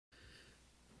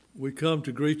We come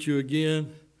to greet you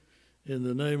again in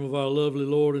the name of our lovely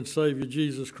Lord and Savior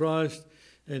Jesus Christ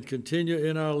and continue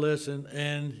in our lesson,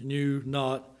 and knew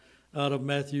not, out of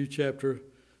Matthew chapter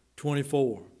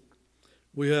 24.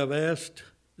 We have asked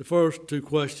the first two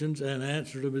questions and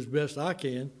answered them as best I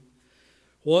can.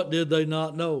 What did they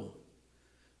not know?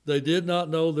 They did not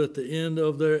know that the end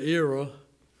of their era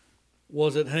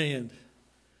was at hand.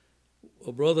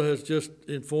 A brother has just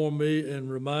informed me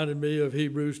and reminded me of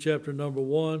Hebrews chapter number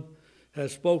 1,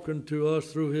 has spoken to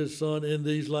us through his Son in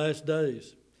these last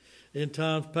days. In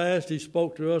times past, he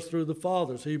spoke to us through the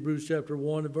fathers, Hebrews chapter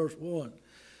 1 and verse 1,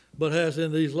 but has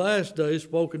in these last days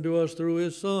spoken to us through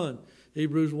his Son,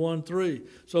 Hebrews 1:3.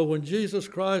 So when Jesus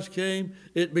Christ came,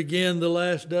 it began the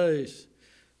last days.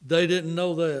 They didn't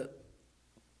know that.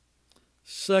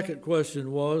 Second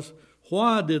question was,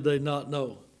 why did they not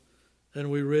know? And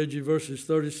we read you verses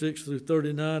 36 through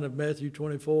 39 of Matthew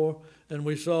 24, and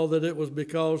we saw that it was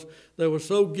because they were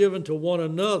so given to one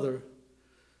another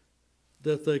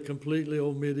that they completely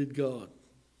omitted God.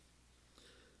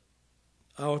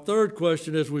 Our third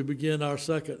question as we begin our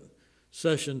second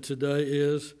session today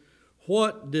is,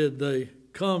 what did they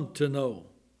come to know?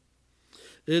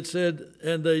 It said,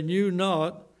 and they knew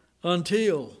not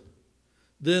until.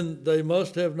 Then they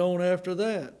must have known after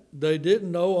that. They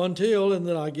didn't know until, and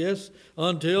then I guess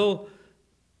until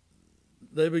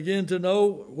they began to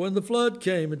know when the flood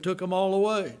came and took them all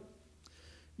away.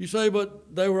 You say,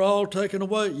 but they were all taken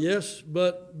away. Yes,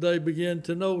 but they began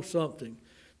to know something.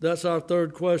 That's our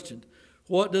third question.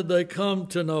 What did they come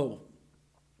to know?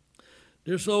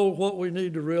 Dear soul, what we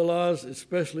need to realize,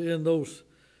 especially in those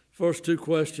first two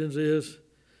questions, is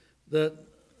that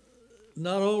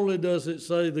not only does it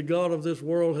say the God of this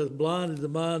world has blinded the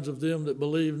minds of them that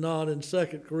believe not in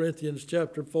 2 Corinthians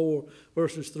chapter 4,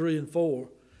 verses 3 and 4,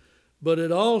 but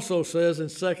it also says in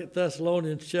 2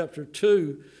 Thessalonians chapter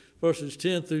 2, verses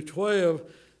 10 through 12,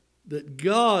 that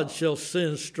God shall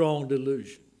send strong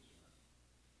delusion.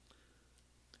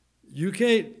 You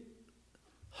can't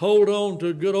hold on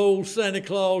to good old Santa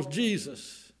Claus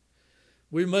Jesus.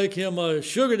 We make him a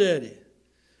sugar daddy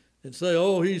and say,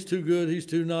 oh, he's too good, he's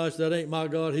too nice, that ain't my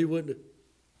God, he wouldn't.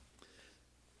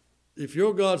 If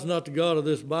your God's not the God of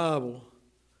this Bible,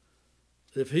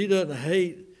 if he doesn't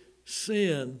hate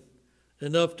sin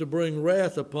enough to bring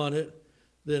wrath upon it,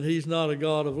 then he's not a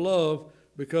God of love,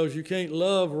 because you can't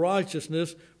love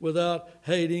righteousness without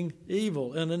hating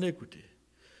evil and iniquity.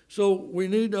 So we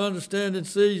need to understand and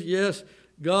see, yes,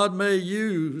 God may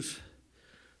use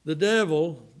the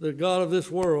devil, the God of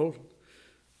this world,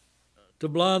 to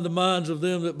blind the minds of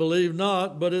them that believe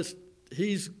not, but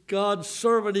he's God's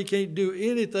servant. He can't do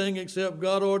anything except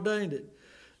God ordained it.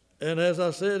 And as I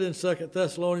said in 2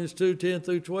 Thessalonians 2, 10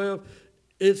 through 12,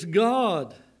 it's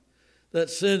God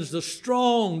that sends the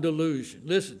strong delusion.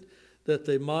 Listen, that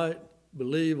they might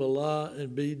believe a lie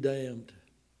and be damned.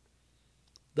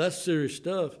 That's serious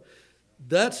stuff.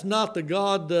 That's not the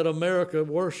God that America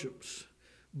worships,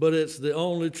 but it's the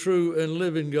only true and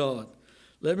living God.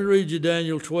 Let me read you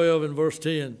Daniel 12 and verse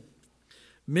 10.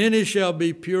 Many shall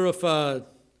be purified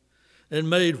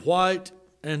and made white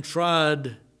and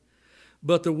tried,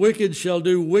 but the wicked shall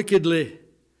do wickedly,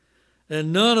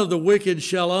 and none of the wicked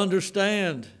shall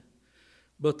understand,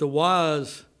 but the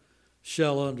wise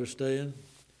shall understand.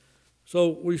 So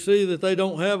we see that they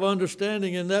don't have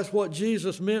understanding, and that's what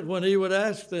Jesus meant when he would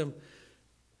ask them,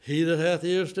 he that hath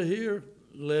ears to hear,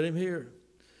 let him hear.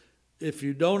 If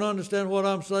you don't understand what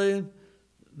I'm saying,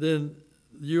 then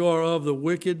you are of the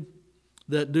wicked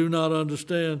that do not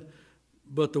understand,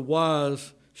 but the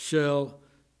wise shall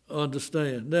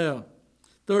understand. Now,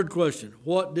 third question,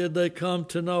 what did they come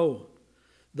to know?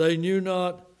 They knew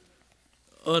not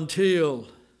until.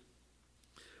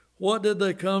 What did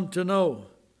they come to know?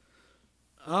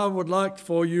 I would like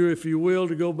for you, if you will,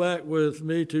 to go back with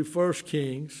me to 1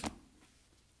 Kings.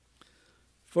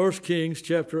 1 Kings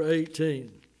chapter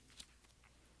 18.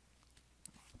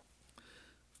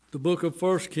 The book of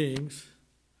 1 Kings,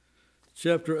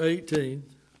 chapter 18,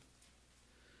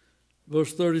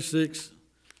 verse 36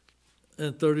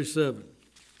 and 37.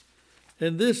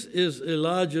 And this is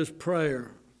Elijah's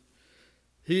prayer.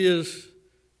 He is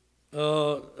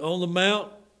on the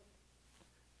mount,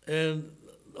 and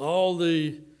all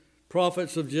the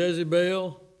prophets of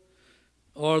Jezebel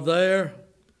are there,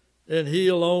 and he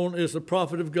alone is the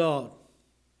prophet of God.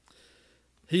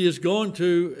 He is going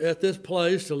to, at this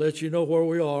place, to let you know where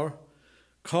we are,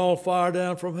 call fire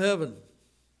down from heaven.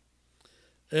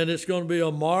 And it's going to be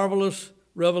a marvelous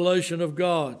revelation of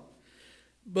God.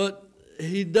 But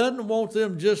he doesn't want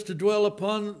them just to dwell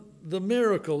upon the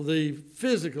miracle, the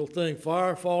physical thing,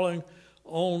 fire falling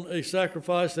on a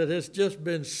sacrifice that has just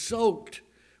been soaked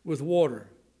with water.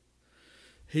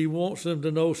 He wants them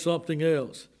to know something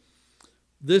else.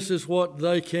 This is what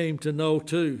they came to know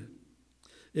too.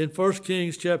 In 1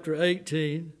 Kings chapter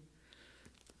 18,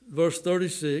 verse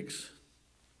 36,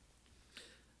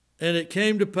 and it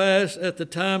came to pass at the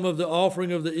time of the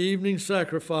offering of the evening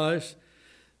sacrifice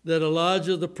that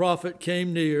Elijah the prophet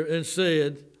came near and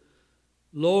said,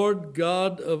 Lord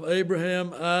God of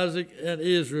Abraham, Isaac, and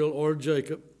Israel, or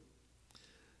Jacob.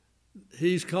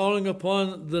 He's calling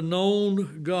upon the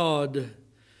known God.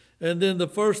 And then the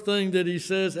first thing that he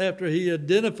says after he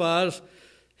identifies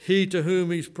he to whom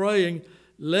he's praying,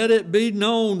 let it be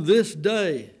known this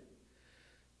day,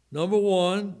 number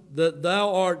one, that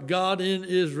thou art God in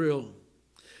Israel.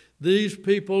 These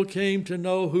people came to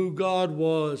know who God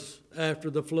was after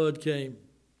the flood came.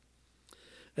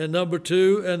 And number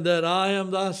two, and that I am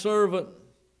thy servant,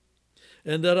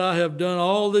 and that I have done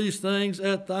all these things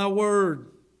at thy word.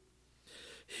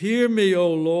 Hear me,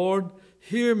 O Lord,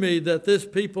 hear me, that this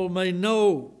people may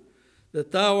know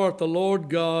that thou art the Lord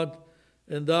God,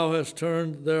 and thou hast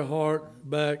turned their heart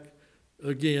back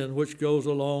again, which goes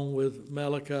along with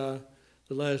Malachi,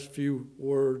 the last few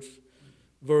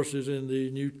verses in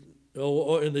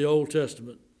the Old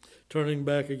Testament, turning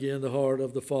back again the heart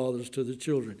of the fathers to the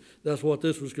children. That's what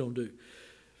this was going to do.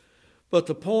 But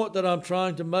the point that I'm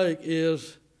trying to make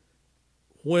is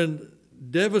when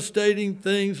devastating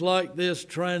things like this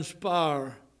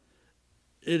transpire,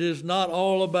 it is not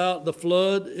all about the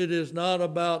flood. It is not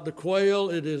about the quail.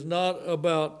 It is not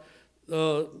about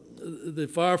the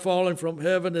fire falling from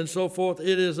heaven and so forth.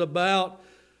 It is about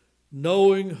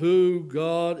knowing who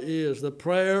God is. The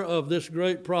prayer of this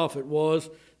great prophet was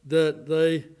that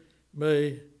they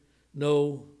may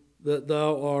know that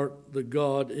thou art the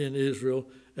God in Israel,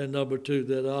 and number two,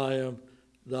 that I am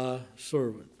thy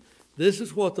servant. This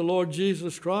is what the Lord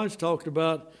Jesus Christ talked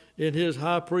about in his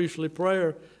high priestly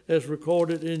prayer as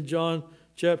recorded in John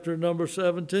chapter number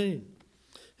 17.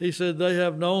 He said, they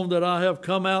have known that I have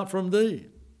come out from thee.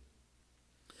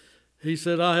 He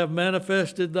said, I have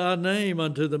manifested thy name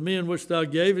unto the men which thou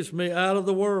gavest me out of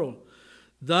the world.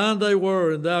 Thine they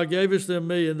were, and thou gavest them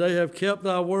me, and they have kept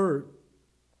thy word.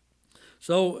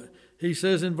 So he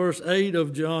says in verse 8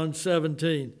 of John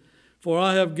 17, for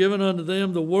I have given unto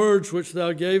them the words which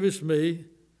thou gavest me,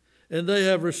 and they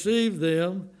have received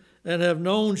them, and have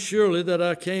known surely that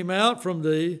I came out from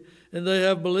thee, and they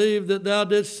have believed that thou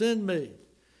didst send me.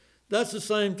 That's the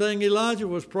same thing Elijah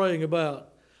was praying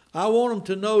about. I want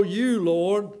them to know you,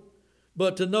 Lord,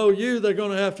 but to know you, they're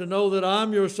going to have to know that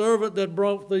I'm your servant that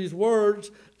brought these words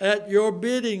at your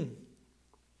bidding.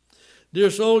 Dear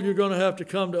soul, you're going to have to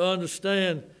come to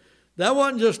understand that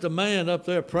wasn't just a man up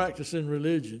there practicing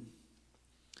religion.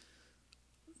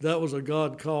 That was a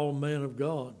God-called man of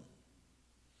God.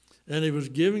 And he was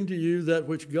giving to you that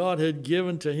which God had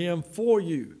given to him for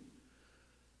you.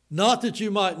 Not that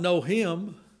you might know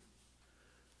him,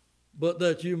 but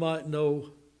that you might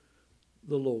know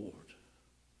the Lord.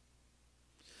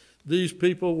 These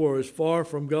people were as far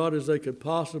from God as they could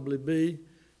possibly be,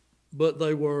 but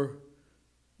they were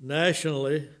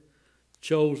nationally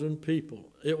chosen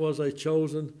people. It was a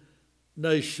chosen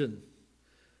nation,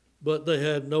 but they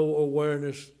had no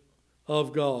awareness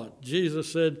of God.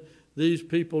 Jesus said, these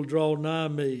people draw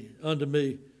nigh unto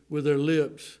me with their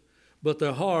lips, but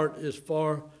their heart is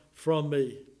far from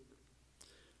me.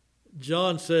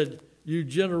 John said, you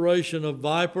generation of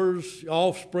vipers,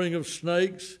 offspring of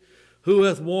snakes, who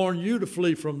hath warned you to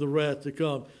flee from the wrath to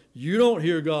come? You don't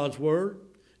hear God's word.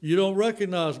 You don't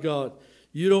recognize God.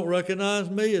 You don't recognize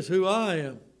me as who I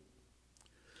am.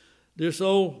 Dear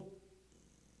soul,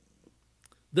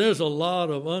 there's a lot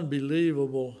of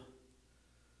unbelievable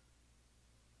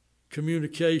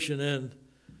communication and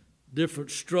different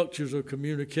structures of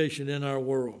communication in our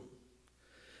world.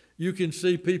 You can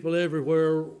see people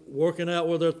everywhere working out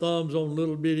with their thumbs on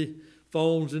little bitty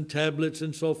phones and tablets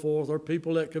and so forth, or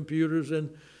people at computers,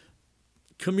 and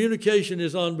communication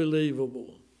is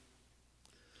unbelievable.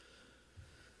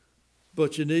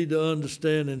 But you need to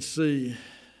understand and see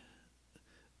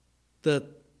that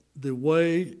the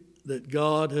way that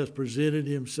God has presented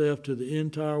himself to the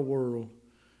entire world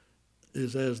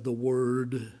is as the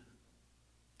Word.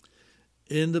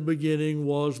 In the beginning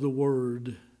was the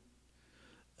Word,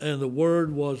 and the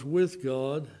Word was with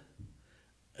God,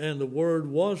 and the Word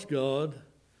was God.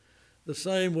 The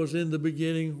same was in the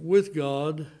beginning with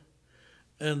God,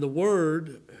 and the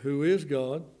Word, who is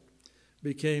God,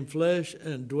 became flesh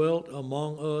and dwelt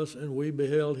among us, and we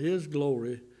beheld his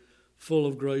glory, full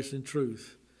of grace and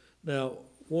truth. Now,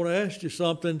 I want to ask you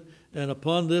something, and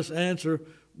upon this answer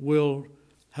we'll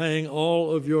hang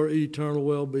all of your eternal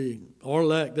well-being, or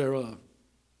lack thereof.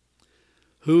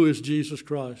 Who is Jesus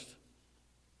Christ?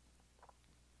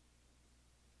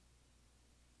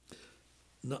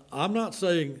 Now, I'm not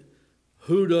saying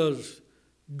who does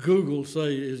Google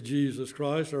say is Jesus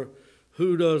Christ, or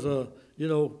who does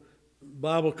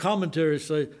Bible commentaries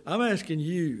say. I'm asking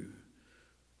you,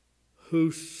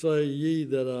 who say ye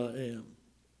that I am?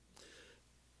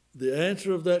 The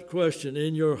answer of that question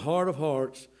in your heart of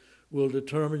hearts will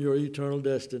determine your eternal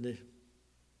destiny.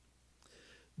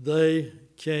 They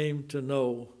came to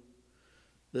know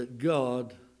that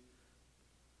God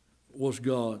was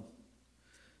God.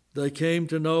 They came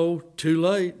to know too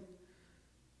late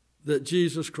that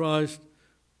Jesus Christ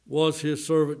was his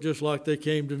servant, just like they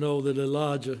came to know that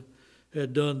Elijah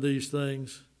had done these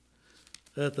things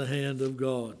at the hand of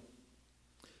God.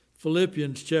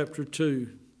 Philippians chapter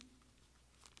 2.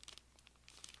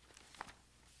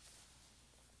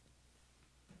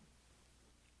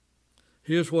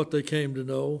 Here's what they came to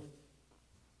know.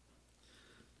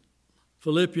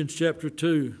 Philippians chapter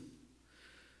 2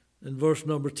 and verse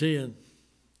number 10.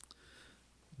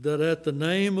 That at the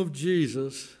name of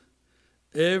Jesus,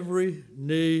 every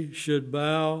knee should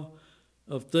bow,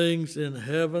 of things in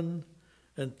heaven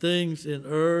and things in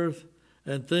earth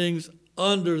and things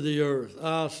under the earth.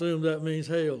 I assume that means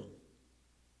hell.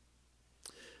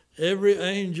 Every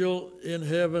angel in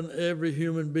heaven, every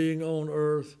human being on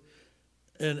earth,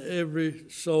 and every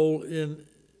soul in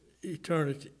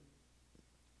eternity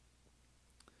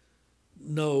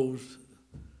knows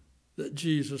that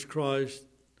Jesus Christ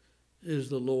is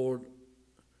the Lord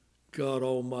God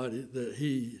Almighty, that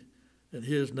he and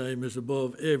his name is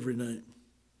above every name.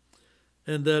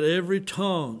 And that every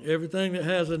tongue, everything that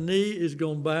has a knee is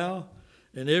going to bow,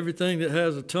 and everything that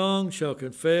has a tongue shall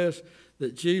confess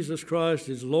that Jesus Christ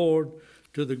is Lord,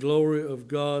 to the glory of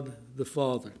God the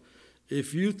Father.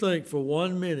 If you think for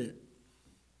 1 minute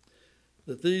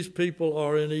that these people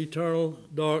are in eternal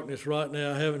darkness right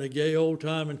now, having a gay old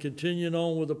time and continuing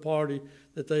on with the party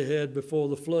that they had before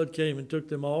the flood came and took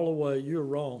them all away, you're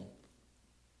wrong.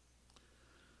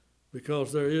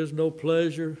 Because there is no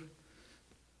pleasure,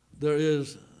 there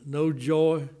is no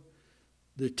joy.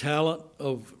 The talent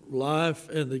of life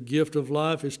and the gift of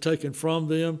life is taken from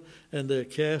them, and they're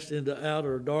cast into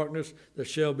outer darkness. There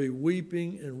shall be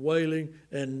weeping and wailing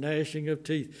and gnashing of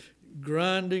teeth,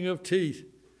 grinding of teeth.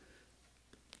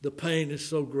 The pain is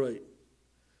so great.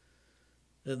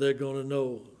 And they're going to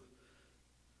know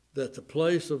that the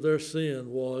place of their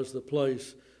sin was the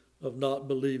place of not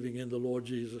believing in the Lord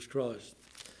Jesus Christ.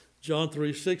 John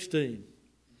 3:16,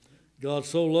 God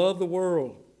so loved the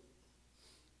world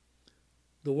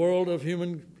of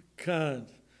humankind,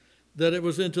 that it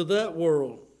was into that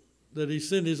world that he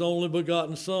sent his only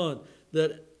begotten Son,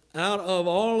 that out of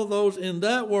all of those in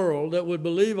that world that would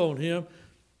believe on him,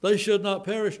 they should not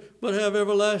perish, but have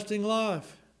everlasting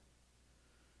life.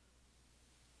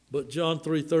 But John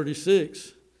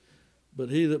 3:36, but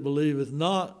he that believeth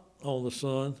not on the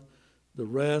Son, the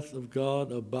wrath of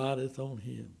God abideth on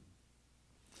him.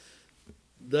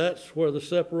 That's where the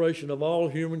separation of all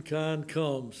humankind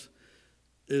comes,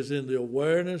 is in the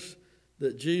awareness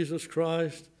that Jesus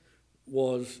Christ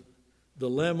was the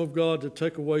Lamb of God to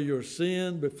take away your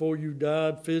sin before you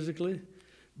died physically.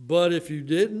 But if you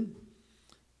didn't,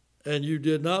 and you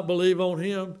did not believe on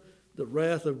him, the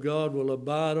wrath of God will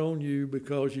abide on you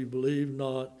because you believe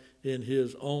not in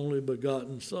his only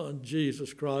begotten Son.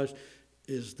 Jesus Christ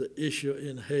is the issue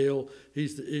in hell.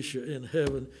 He's the issue in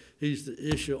heaven. He's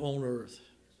the issue on earth.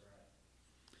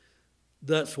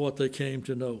 That's what they came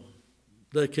to know.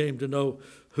 They came to know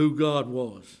who God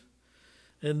was.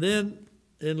 And then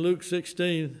in Luke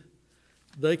 16,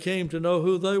 they came to know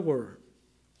who they were.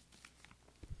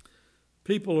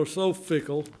 People are so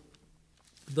fickle,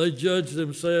 they judge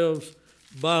themselves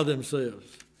by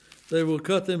themselves. They will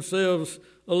cut themselves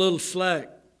a little slack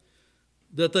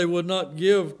that they would not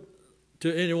give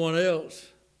to anyone else.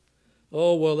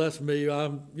 Oh, well, that's me. I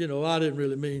didn't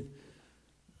really mean.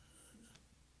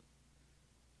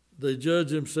 They judge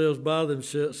themselves by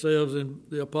themselves, and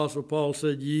the Apostle Paul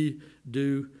said, ye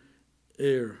do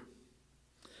err.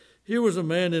 Here was a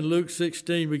man in Luke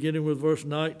 16, beginning with verse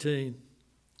 19.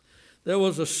 There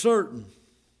was a certain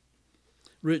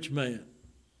rich man.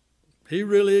 He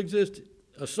really existed,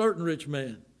 a certain rich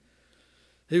man.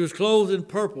 He was clothed in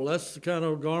purple. That's the kind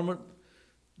of garment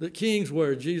that kings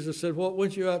wear. Jesus said, what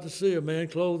went you out to see? A man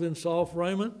clothed in soft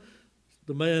raiment?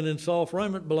 The man in soft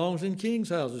raiment belongs in king's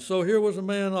houses. So here was a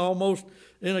man almost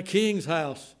in a king's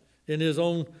house, in his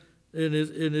own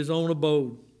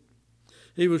abode.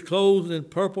 He was clothed in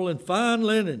purple and fine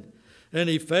linen, And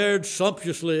he fared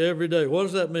sumptuously every day. What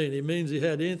does that mean? It means he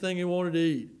had anything he wanted to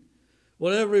eat.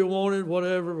 Whatever he wanted,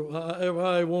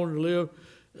 however he wanted to live,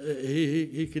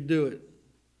 he could do it.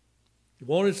 He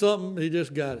wanted something, he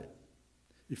just got it.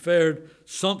 He fared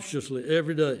sumptuously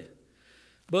every day.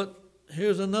 But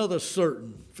here's another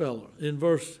certain fellow. In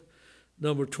verse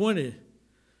number 20,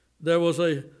 there was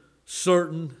a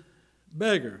certain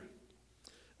beggar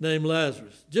named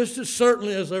Lazarus. Just as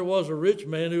certainly as there was a rich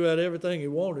man who had everything he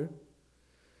wanted,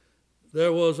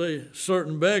 there was a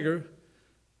certain beggar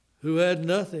who had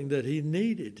nothing that he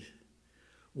needed.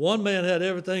 One man had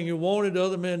everything he wanted, the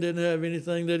other man didn't have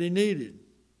anything that he needed.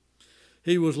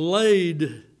 He was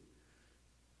laid.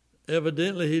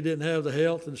 Evidently, he didn't have the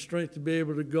health and strength to be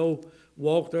able to go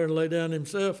walk there and lay down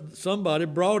himself. Somebody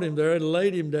brought him there and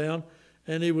laid him down,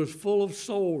 and he was full of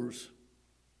sores.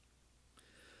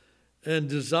 And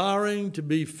desiring to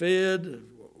be fed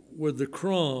with the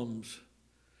crumbs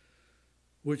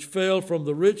which fell from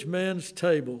the rich man's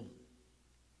table,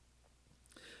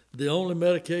 the only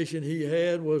medication he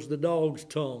had was the dog's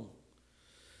tongue.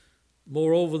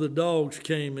 Moreover, the dogs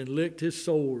came and licked his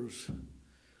sores.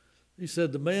 He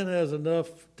said, the man has enough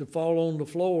to fall on the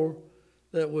floor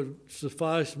that would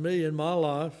suffice me in my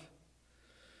life.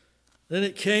 Then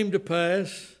it came to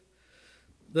pass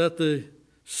that the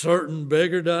certain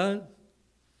beggar died.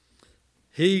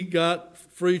 He got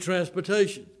free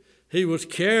transportation. He was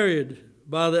carried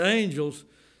by the angels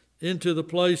into the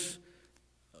place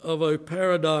of a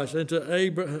paradise, into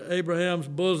Abraham's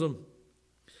bosom.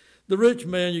 The rich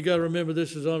man, you got to remember,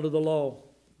 this is under the law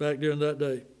back during that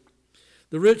day.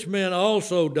 The rich man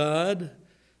also died,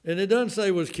 and it doesn't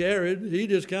say was carried. He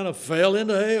just kind of fell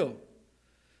into hell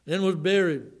and was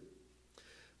buried.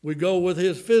 We go with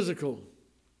his physical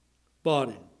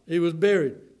body. He was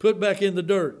buried, put back in the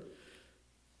dirt.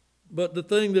 But the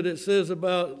thing that it says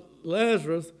about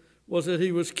Lazarus was that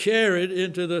he was carried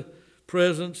into the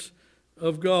presence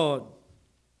of God.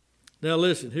 Now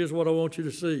listen, here's what I want you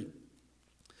to see.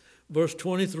 Verse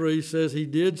 23 says he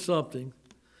did something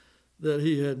that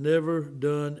he had never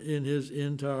done in his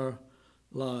entire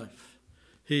life.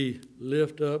 He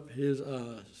lifted up his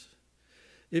eyes.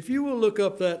 If you will look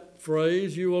up that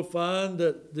phrase, you will find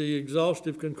that the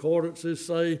exhaustive concordances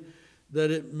say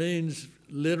that it means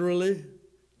literally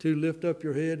to lift up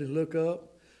your head and look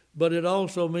up, but it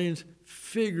also means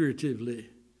figuratively.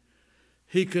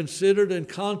 He considered and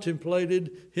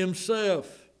contemplated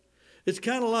himself. It's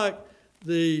kind of like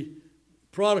the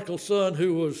prodigal son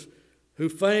who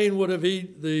fain would have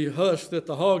eaten the husk that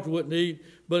the hogs wouldn't eat,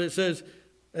 but it says,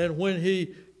 and when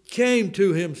he came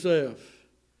to himself,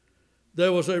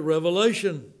 there was a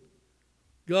revelation.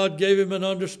 God gave him an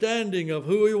understanding of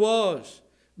who he was,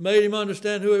 made him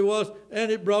understand who he was,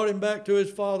 and it brought him back to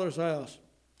his father's house.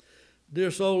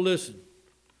 Dear soul, listen.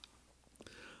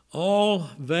 All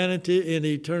vanity in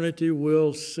eternity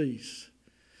will cease.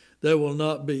 There will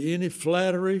not be any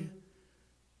flattery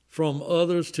from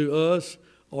others to us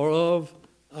or of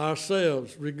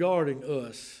ourselves regarding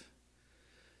us.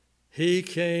 He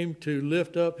came to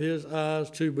lift up his eyes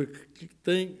to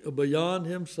think beyond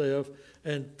himself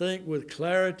and think with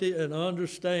clarity and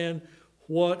understand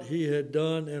what he had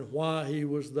done and why he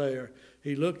was there.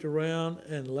 He looked around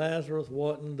and Lazarus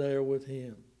wasn't there with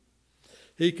him.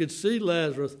 He could see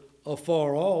Lazarus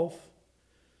afar off,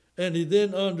 and he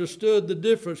then understood the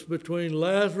difference between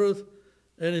Lazarus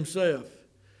and himself.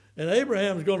 And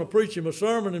Abraham's going to preach him a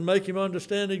sermon and make him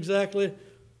understand exactly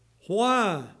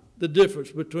why the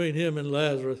difference between him and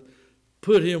Lazarus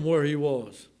put him where he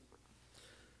was.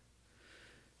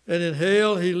 And in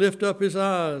hell he lifted up his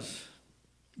eyes,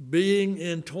 being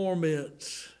in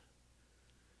torments.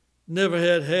 Never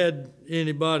had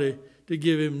anybody to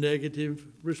give him negative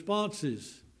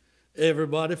responses.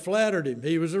 Everybody flattered him.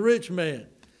 He was a rich man.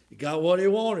 He got what he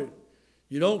wanted.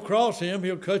 You don't cross him,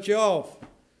 he'll cut you off.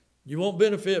 You won't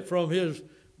benefit from his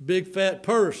big fat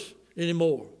purse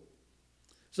anymore.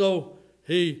 So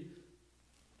he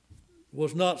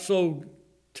was not so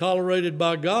tolerated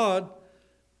by God.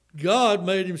 God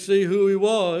made him see who he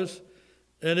was,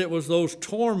 and it was those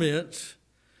torments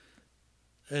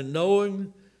and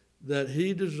knowing that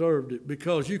he deserved it.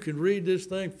 Because you can read this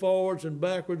thing forwards and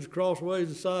backwards, crossways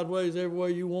and sideways, every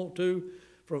way you want to,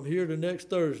 from here to next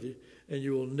Thursday, and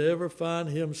you will never find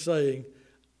him saying,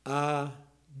 I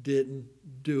didn't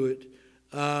do it.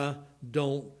 I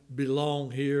don't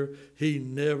belong here. He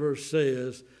never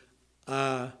says,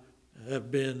 I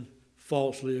have been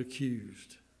falsely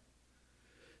accused.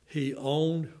 He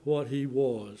owned what he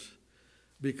was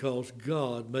because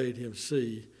God made him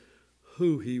see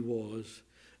who he was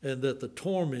and that the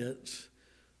torments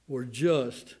were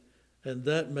just, and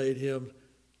that made him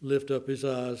lift up his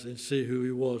eyes and see who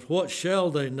he was. What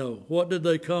shall they know? What did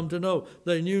they come to know?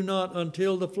 They knew not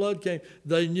until the flood came.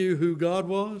 They knew who God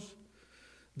was.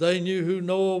 They knew who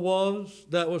Noah was.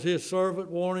 That was his servant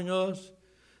warning us.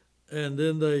 And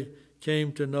then they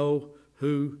came to know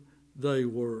who they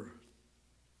were.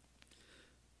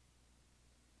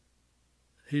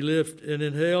 And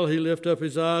in hell he lift up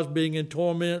his eyes, being in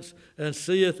torments, and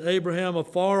seeth Abraham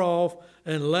afar off,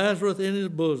 and Lazarus in his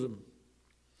bosom.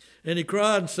 And he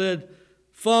cried and said,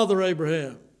 Father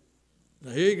Abraham.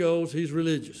 Now here he goes, he's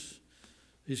religious.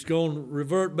 He's going to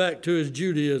revert back to his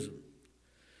Judaism.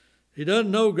 He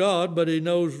doesn't know God, but he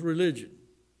knows religion.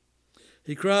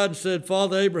 He cried and said,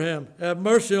 Father Abraham, have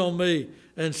mercy on me,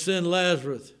 and send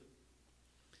Lazarus.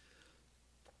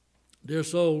 Dear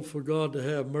soul, for God to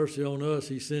have mercy on us,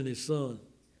 he sent his son.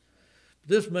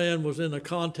 This man was in the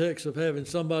context of having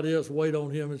somebody else wait on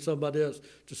him and somebody else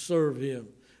to serve him.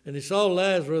 And he saw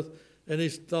Lazarus, and he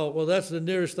thought, well, that's the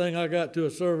nearest thing I got to a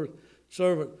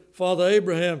servant. Father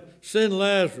Abraham, send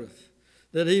Lazarus,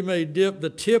 that he may dip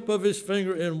the tip of his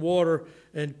finger in water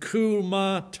and cool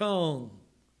my tongue.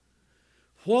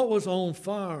 What was on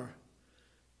fire?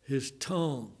 His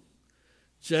tongue.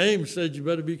 James said you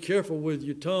better be careful with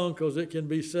your tongue because it can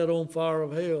be set on fire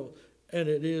of hell, and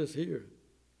it is here.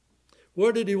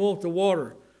 Where did he want the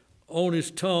water? On his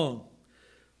tongue.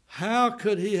 How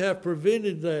could he have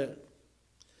prevented that?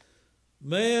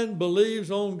 Man believes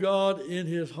on God in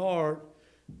his heart,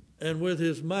 and with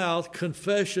his mouth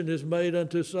confession is made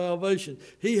unto salvation.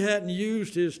 He hadn't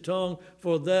used his tongue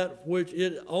for that which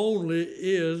it only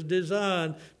is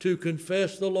designed, to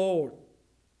confess the Lord.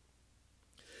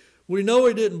 We know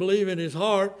he didn't believe in his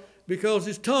heart because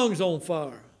his tongue's on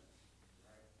fire.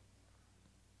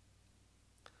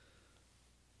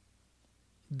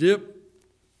 Dip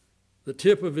the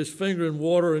tip of his finger in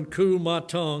water and cool my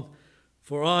tongue,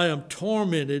 for I am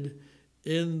tormented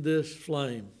in this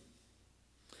flame.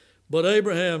 But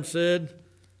Abraham said,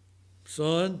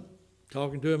 Son,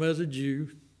 talking to him as a Jew,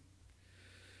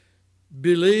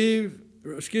 remember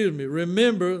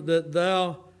that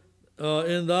thou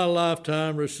in thy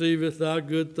lifetime receiveth thou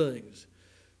good things.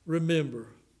 Remember.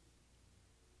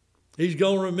 He's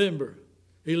going to remember.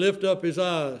 He lifted up his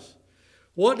eyes.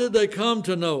 What did they come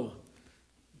to know?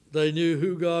 They knew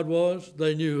who God was.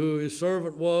 They knew who his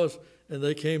servant was. And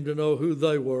they came to know who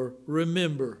they were.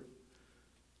 Remember.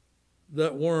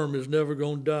 That worm is never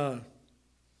going to die.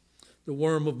 The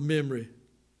worm of memory.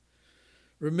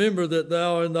 Remember that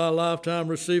thou in thy lifetime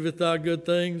receiveth thy good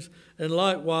things, and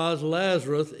likewise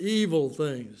Lazarus evil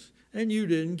things, and you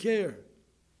didn't care.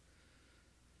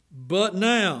 But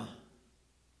now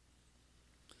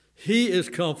he is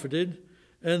comforted,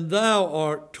 and thou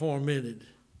art tormented.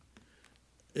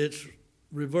 It's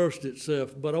reversed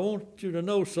itself, but I want you to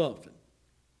know something.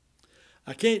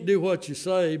 I can't do what you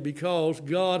say because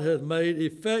God hath made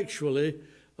effectually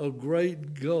a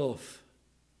great gulf.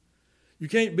 You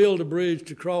can't build a bridge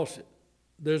to cross it.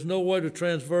 There's no way to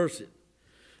transverse it.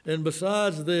 And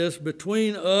besides this,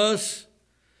 between us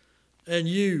and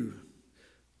you,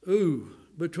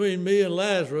 between me and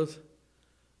Lazarus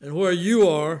and where you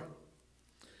are,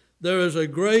 there is a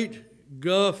great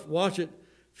gulf, watch it,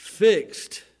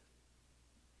 fixed,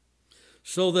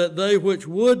 so that they which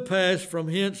would pass from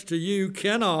hence to you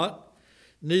cannot,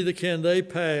 neither can they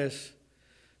pass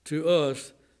to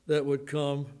us that would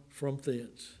come from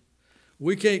thence.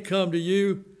 We can't come to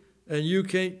you, and you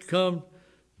can't come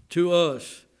to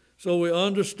us. So we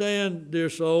understand, dear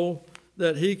soul,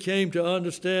 that he came to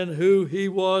understand who he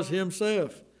was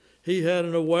himself. He had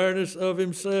an awareness of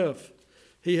himself.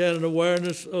 He had an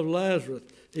awareness of Lazarus.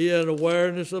 He had an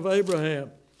awareness of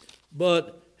Abraham.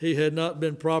 But he had not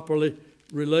been properly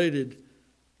related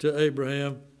to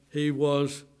Abraham. He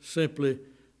was simply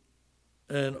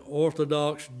an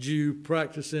Orthodox Jew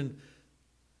practicing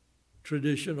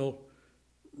traditional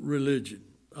religion.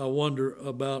 I wonder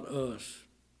about us.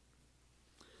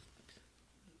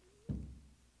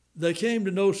 They came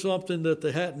to know something that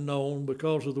they hadn't known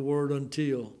because of the word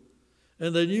until.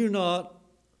 And they knew not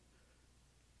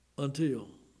until.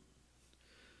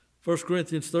 1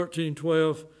 Corinthians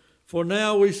 13:12, for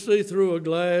now we see through a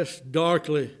glass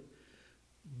darkly,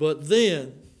 but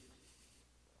then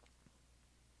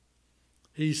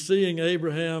he's seeing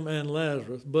Abraham and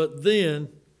Lazarus, but then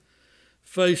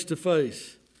face to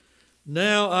face.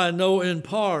 Now I know in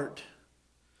part,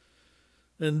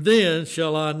 and then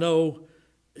shall I know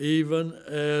even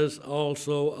as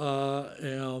also I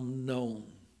am known.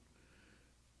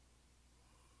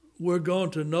 We're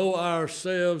going to know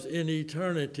ourselves in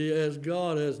eternity as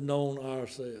God has known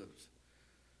ourselves.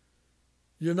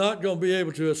 You're not going to be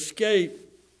able to escape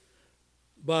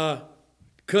by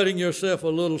cutting yourself a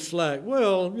little slack.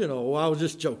 Well, I was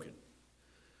just joking.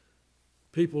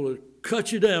 People will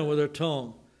cut you down with their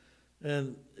tongue.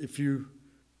 And if you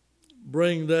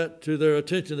bring that to their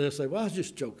attention, they'll say, well, I was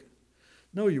just joking.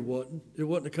 No, you wasn't. It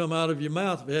wouldn't have come out of your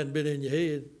mouth if it hadn't been in your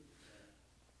head.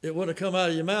 It wouldn't have come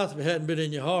out of your mouth if it hadn't been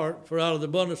in your heart. For out of the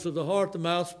abundance of the heart, the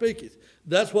mouth speaketh.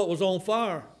 That's what was on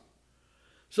fire.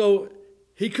 So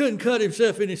he couldn't cut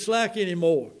himself any slack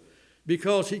anymore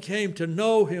because he came to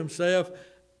know himself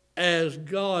as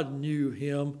God knew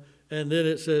him. And then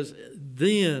it says,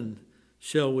 then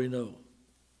shall we know,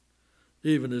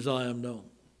 even as I am known.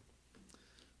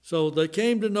 So they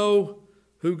came to know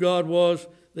who God was.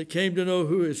 They came to know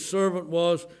who his servant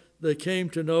was. They came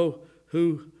to know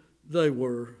who they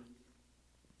were.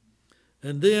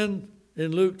 And then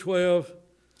in Luke 12,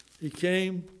 he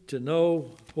came to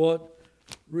know what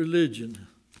religion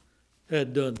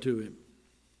had done to him.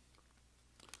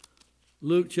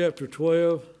 Luke chapter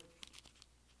 12,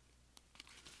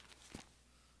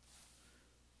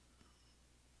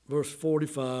 verse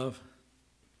 45.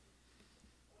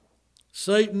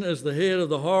 Satan, as the head of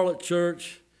the harlot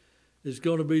church, is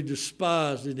going to be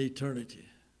despised in eternity.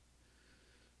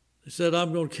 He said,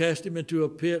 I'm going to cast him into a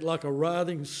pit like a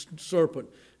writhing serpent.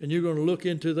 And you're going to look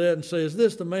into that and say, is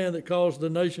this the man that caused the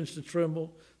nations to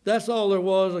tremble? That's all there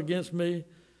was against me.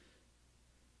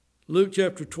 Luke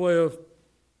chapter 12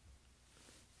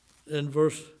 and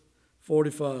verse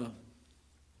 45.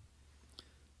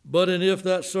 But and if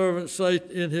that servant say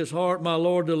in his heart, my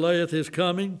Lord delayeth his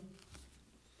coming.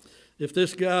 If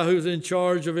this guy who's in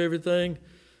charge of everything,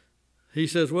 he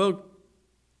says, well,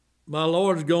 my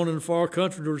Lord's gone in a far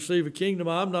country to receive a kingdom.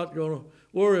 I'm not going to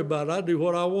worry about it. I do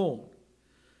what I want.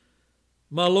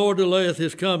 My Lord delayeth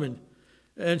his coming,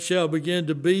 and shall begin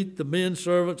to beat the men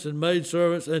servants and maid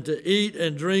servants, and to eat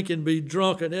and drink and be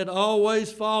drunken. It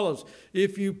always follows.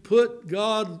 If you put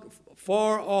God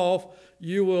far off,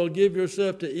 you will give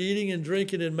yourself to eating and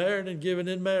drinking and marrying and giving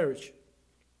in marriage.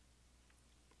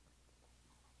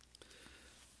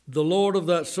 The Lord of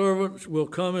that servant will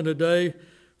come in a day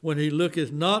when he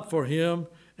looketh not for him,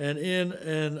 and in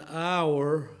an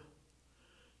hour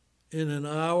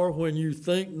when you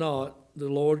think not, the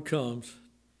Lord comes,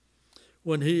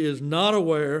 when he is not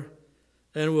aware,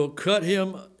 and will cut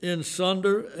him in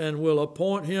sunder, and will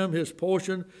appoint him his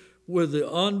portion with the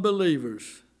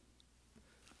unbelievers.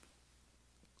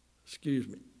 Excuse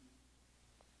me.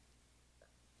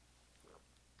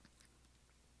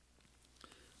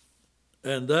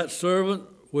 And that servant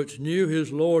which knew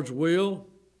his Lord's will,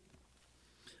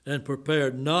 and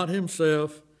prepared not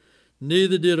himself,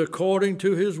 neither did according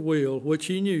to his will, which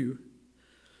he knew,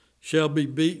 shall be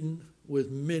beaten with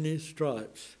many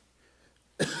stripes.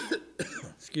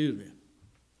 Excuse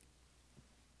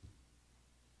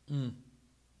me.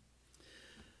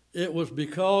 It was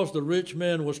because the rich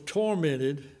man was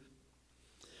tormented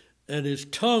and his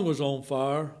tongue was on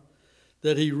fire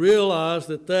that he realized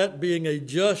that being a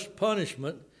just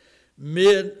punishment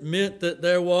meant that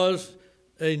there was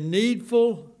a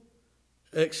needful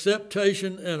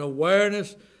acceptation and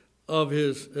awareness of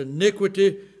his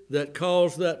iniquity that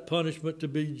caused that punishment to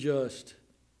be just.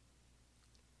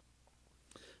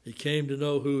 He came to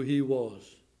know who he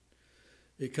was.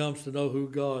 He comes to know who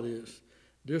God is.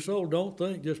 Dear soul, don't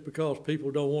think just because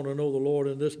people don't want to know the Lord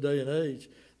in this day and age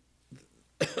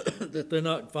that they're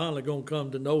not finally going to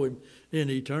come to know him in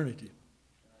eternity.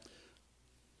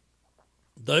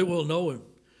 They will know him.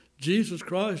 Jesus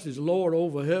Christ is Lord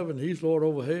over heaven. He's Lord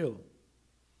over hell.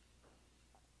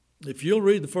 If you'll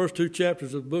read the first 2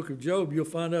 chapters of the book of Job, you'll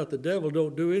find out the devil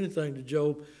don't do anything to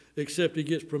Job except he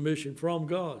gets permission from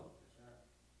God.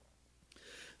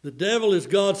 The devil is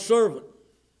God's servant.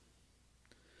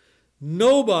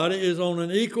 Nobody is on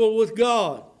an equal with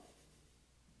God.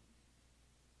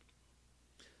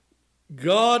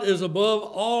 God is above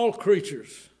all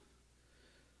creatures.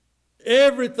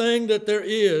 Everything that there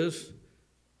is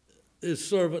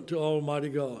servant to Almighty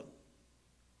God.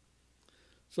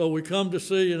 So we come to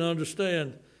see and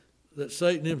understand that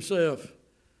Satan himself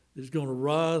is going to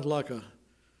writhe like a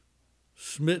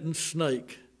smitten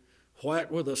snake,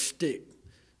 whacked with a stick,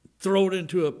 throw it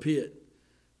into a pit,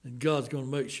 and God's going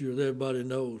to make sure that everybody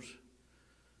knows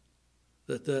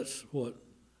that that's what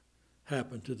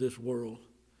happened to this world.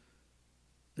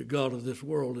 The God of this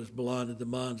world has blinded the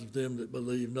minds of them that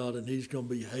believe not, and he's going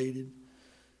to be hated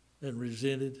and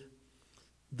resented.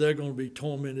 They're going to be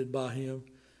tormented by him.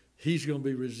 He's going to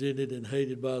be resented and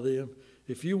hated by them.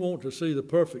 If you want to see the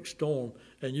perfect storm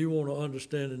and you want to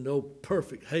understand and know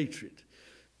perfect hatred,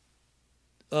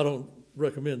 I don't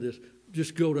recommend this.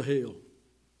 Just go to hell.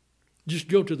 Just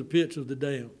go to the pits of the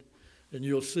damned and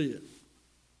you'll see it.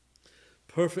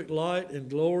 perfect light and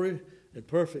glory and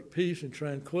perfect peace and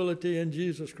tranquility in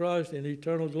Jesus Christ and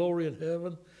eternal glory in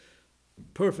heaven.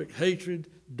 Perfect hatred,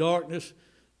 darkness,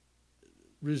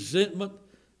 resentment,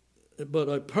 but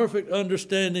a perfect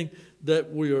understanding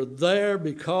that we are there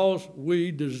because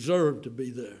we deserve to be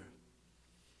there.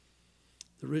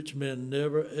 The rich man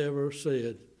never, ever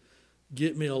said,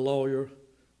 get me a lawyer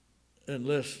and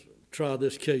let's try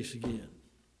this case again.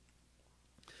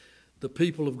 The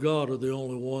people of God are the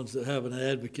only ones that have an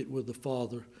advocate with the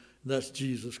Father, and that's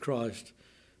Jesus Christ,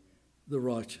 the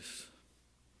righteous.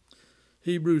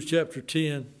 Hebrews chapter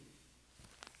 10,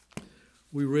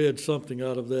 we read something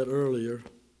out of that earlier.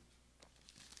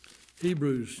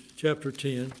 Hebrews chapter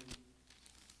 10.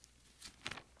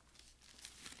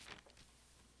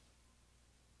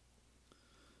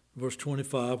 Verse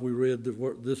 25, we read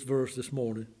this verse this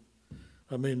morning.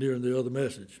 During the other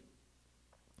message.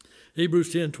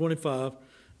 Hebrews 10:25,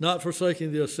 not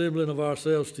forsaking the assembling of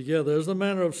ourselves together, as the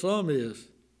manner of some is.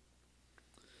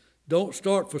 Don't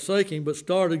start forsaking, but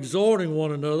start exhorting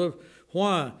one another.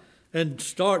 Why? And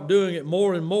start doing it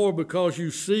more and more because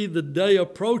you see the day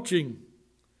approaching.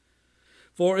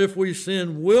 For if we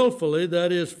sin willfully,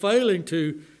 that is, failing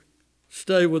to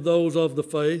stay with those of the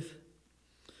faith,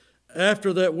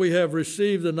 after that we have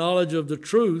received the knowledge of the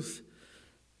truth,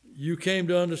 you came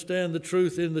to understand the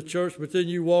truth in the church, but then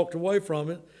you walked away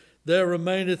from it, there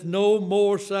remaineth no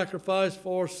more sacrifice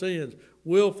for sins.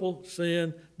 Willful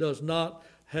sin does not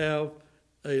have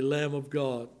a Lamb of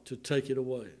God to take it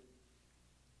away.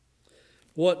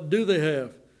 What do they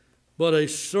have? But a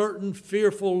certain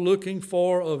fearful looking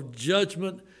for of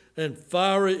judgment and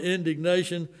fiery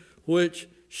indignation, which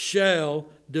shall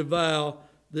devour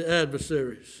the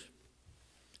adversaries.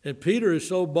 And Peter is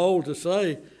so bold to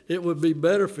say, it would be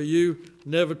better for you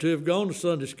never to have gone to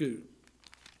Sunday school,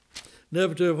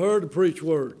 never to have heard the preached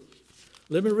word.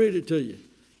 Let me read it to you,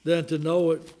 than to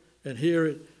know it and hear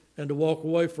it and to walk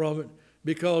away from it,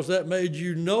 because that made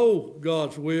you know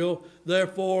God's will.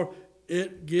 Therefore,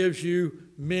 it gives you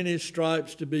many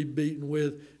stripes to be beaten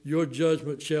with. Your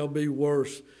judgment shall be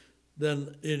worse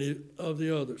than any of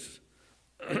the others.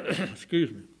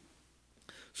 Excuse me.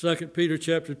 2 Peter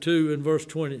chapter 2 and verse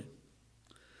 20.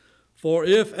 For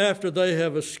if after they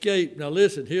have escaped, now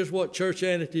listen, here's what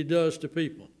churchianity does to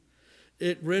people.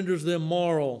 It renders them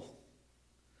moral,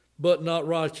 but not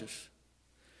righteous.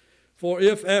 For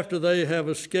if after they have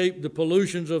escaped the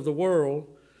pollutions of the world,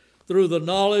 through the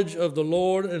knowledge of the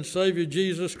Lord and Savior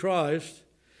Jesus Christ,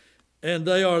 and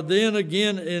they are then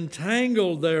again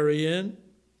entangled therein,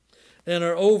 and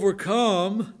are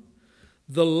overcome,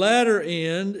 the latter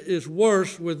end is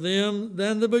worse with them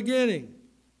than the beginning.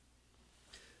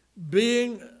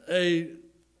 Being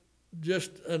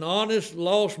just an honest,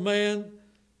 lost man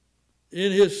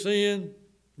in his sin,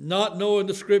 not knowing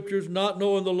the Scriptures, not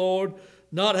knowing the Lord,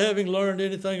 not having learned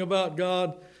anything about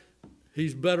God,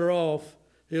 he's better off.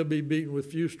 He'll be beaten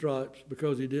with few stripes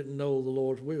because he didn't know the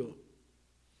Lord's will.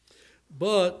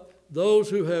 But those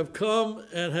who have come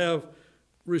and have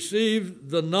received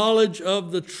the knowledge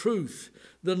of the truth,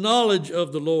 the knowledge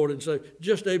of the Lord, and say,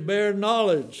 just a bare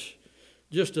knowledge,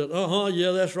 just a,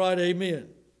 yeah, that's right, amen.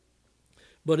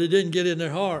 But it didn't get in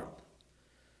their heart.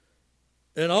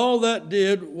 And all that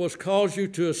did was cause you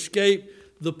to escape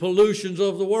the pollutions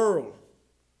of the world.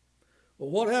 Well,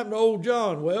 what happened to old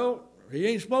John? Well, he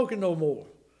ain't smoking no more.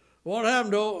 What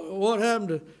happened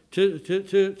to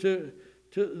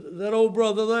that old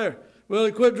brother there? Well,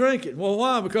 he quit drinking. Well,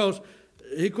 why? Because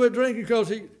he quit drinking because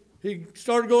he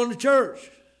started going to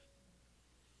church.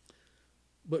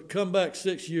 But come back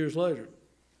 6 years later.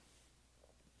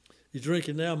 He's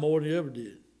drinking now more than he ever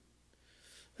did.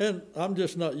 And I'm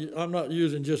not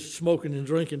using just smoking and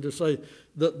drinking to say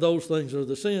that those things are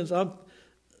the sins.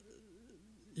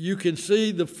 You can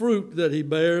see the fruit that he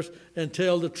bears and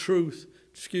tell the truth,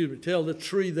 tell the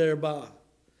tree thereby.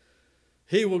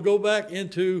 He will go back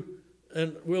into,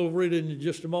 and we'll read it in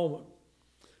just a moment,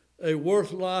 a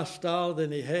worse lifestyle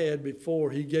than he had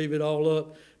before he gave it all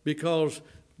up, because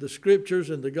the Scriptures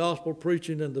and the gospel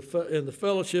preaching and the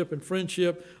fellowship and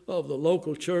friendship of the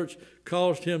local church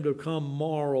caused him to become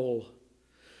moral.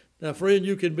 Now, friend,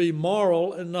 you can be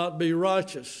moral and not be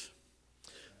righteous.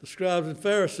 The scribes and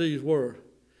Pharisees were.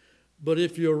 But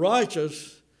if you're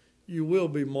righteous, you will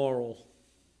be moral.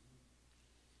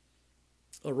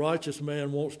 A righteous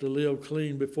man wants to live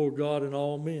clean before God and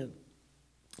all men.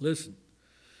 Listen,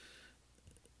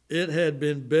 it had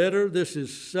been better, this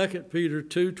is 2 Peter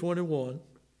 2:21,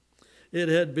 it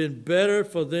had been better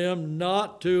for them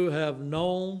not to have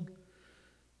known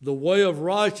the way of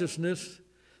righteousness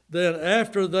than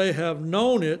after they have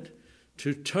known it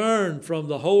to turn from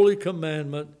the holy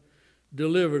commandment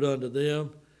delivered unto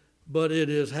them. But it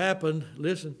has happened,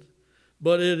 listen,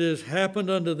 but it has happened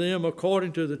unto them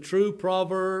according to the true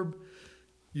proverb,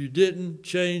 you didn't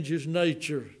change his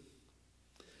nature.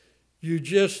 You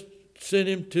just sent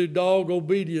him to dog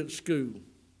obedience school.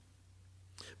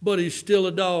 But he's still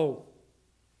a dog.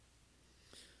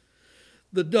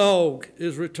 The dog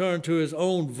is returned to his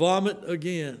own vomit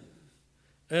again,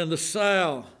 and the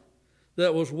sow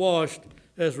that was washed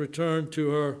has returned to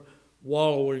her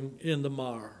wallowing in the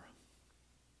mire.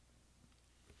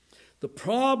 The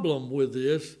problem with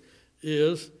this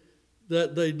is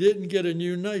that they didn't get a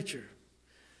new nature.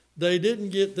 They didn't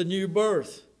get the new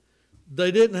birth.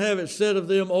 They didn't have it said of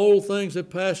them, old things have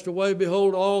passed away,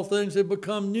 behold, all things have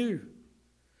become new.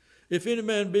 If any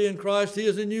man be in Christ, he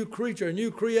is a new creature, a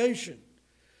new creation.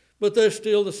 But they're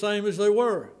still the same as they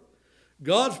were.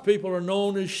 God's people are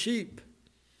known as sheep.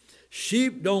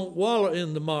 Sheep don't wallow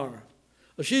in the mire.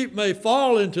 A sheep may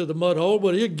fall into the mud hole,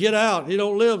 but he'll get out. He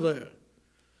don't live there.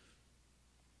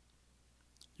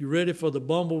 You ready for the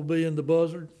bumblebee and the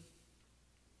buzzard?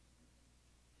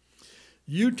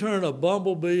 You turn a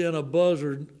bumblebee and a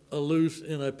buzzard loose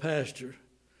in a pasture,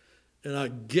 and I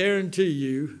guarantee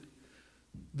you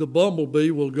the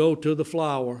bumblebee will go to the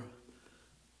flower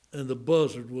and the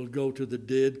buzzard will go to the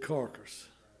dead carcass.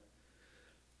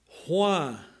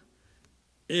 Why?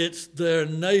 It's their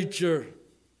nature.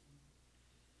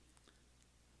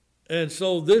 And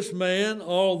so this man,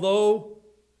 although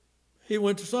he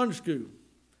went to Sunday school,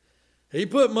 he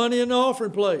put money in the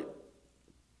offering plate.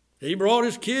 He brought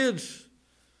his kids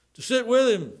to sit with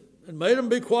him and made them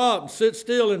be quiet and sit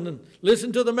still and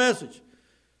listen to the message.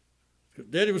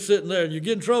 Daddy was sitting there, and you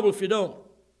get in trouble if you don't.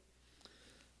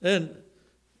 And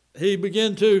he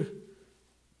began to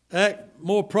act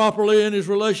more properly in his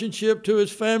relationship to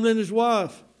his family and his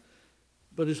wife.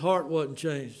 But his heart wasn't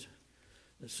changed.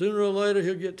 And sooner or later,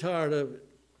 he'll get tired of it,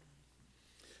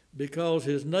 because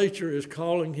his nature is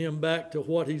calling him back to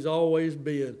what he's always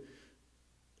been,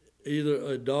 either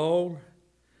a dog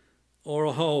or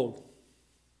a hog.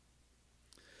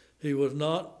 He was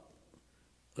not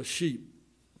a sheep.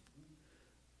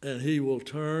 And he will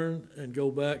turn and go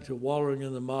back to wallowing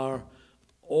in the mire,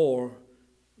 or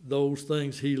those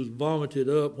things he vomited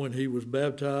up when he was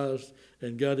baptized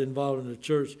and got involved in the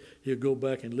church, he'll go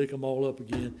back and lick them all up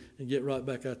again and get right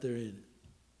back out there in it.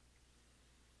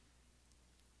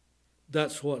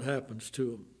 That's what happens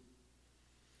to them.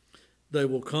 They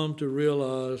will come to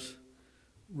realize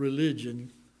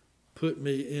religion put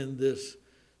me in this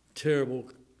terrible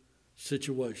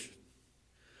situation.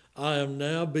 I am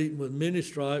now beaten with many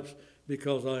stripes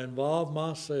because I involve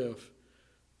myself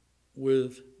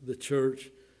with the church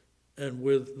and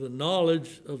with the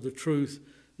knowledge of the truth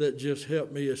that just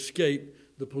helped me escape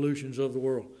the pollutions of the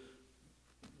world.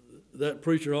 That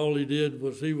preacher, all he did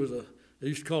was they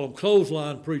used to call them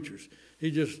clothesline preachers. He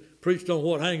just preached on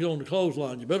what hangs on the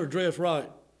clothesline. You better dress right.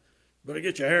 You better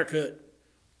get your hair cut.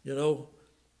 You know,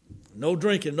 no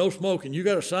drinking, no smoking. You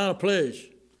got to sign a pledge.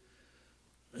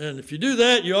 And if you do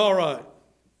that, you're all right.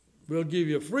 We'll give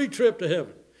you a free trip to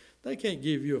heaven. They can't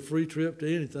give you a free trip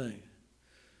to anything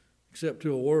except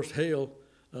to a worse hell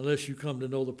unless you come to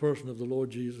know the person of the Lord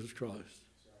Jesus Christ.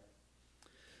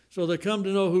 So they come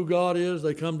to know who God is.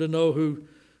 They come to know who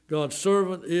God's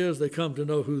servant is. They come to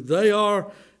know who they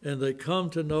are. And they come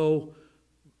to know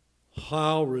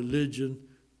how religion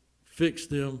fixed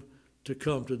them to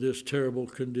come to this terrible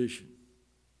condition.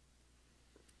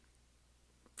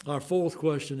 Our fourth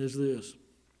question is this: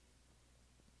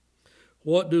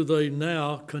 what do they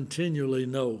now continually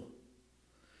know?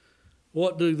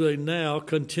 What do they now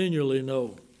continually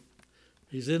know?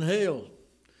 He's in hell.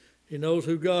 He knows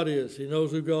who God is. He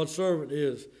knows who God's servant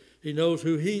is. He knows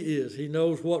who he is. He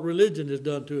knows what religion has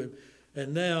done to him.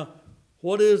 And now,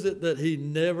 what is it that he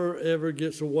never, ever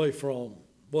gets away from?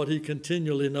 What he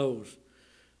continually knows.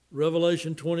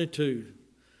 Revelation 22,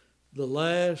 the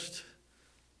last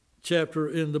chapter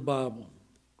in the Bible,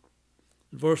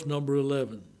 verse number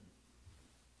 11.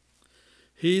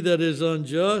 He that is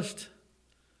unjust,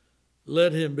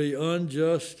 let him be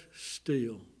unjust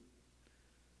still.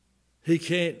 He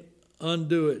can't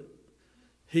undo it.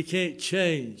 He can't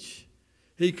change.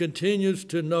 He continues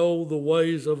to know the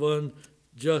ways of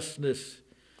unjustness.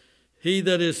 He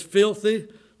that is filthy,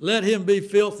 let him be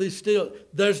filthy still.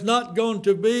 There's not going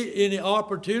to be any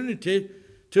opportunity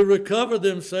to recover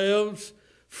themselves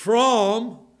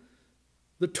from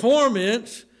the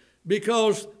torments,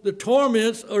 because the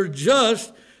torments are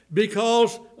just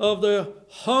because of their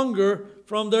hunger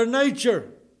from their nature.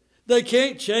 They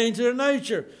can't change their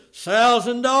nature. Sows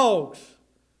and dogs.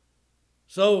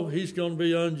 So he's going to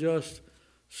be unjust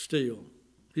still.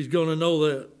 He's going to know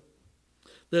that.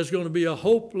 There's going to be a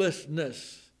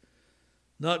hopelessness.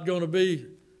 Not going to be,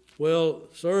 well,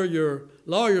 sir, your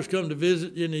lawyer's come to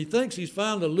visit you and he thinks he's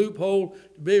found a loophole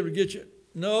to be able to get you.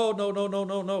 No, no, no, no,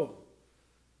 no, no.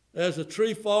 As a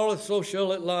tree falleth, so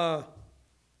shall it lie.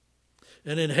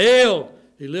 And in hell,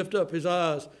 he lift up his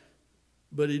eyes,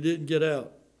 but he didn't get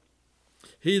out.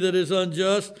 He that is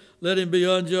unjust, let him be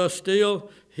unjust still.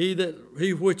 He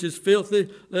which is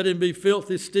filthy, let him be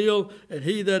filthy still. And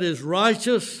he that is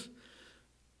righteous,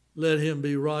 let him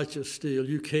be righteous still.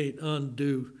 You can't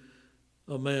undo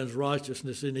a man's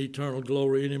righteousness in eternal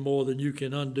glory any more than you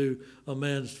can undo a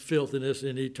man's filthiness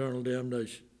in eternal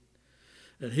damnation.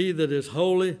 And he that is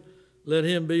holy, let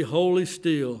him be holy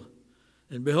still.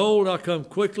 And behold, I come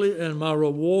quickly, and my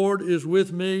reward is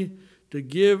with me to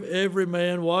give every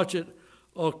man, watch it,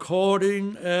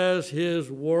 according as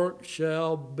his work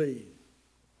shall be.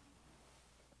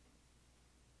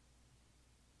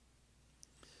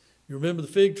 You remember the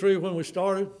fig tree when we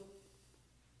started?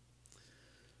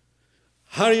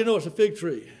 How do you know it's a fig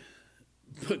tree?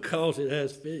 Because it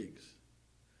has figs.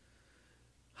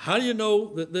 How do you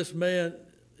know that this man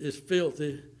is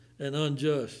filthy and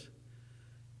unjust?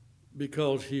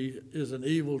 Because he is an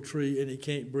evil tree and he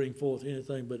can't bring forth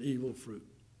anything but evil fruit.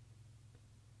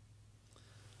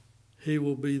 He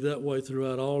will be that way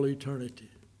throughout all eternity.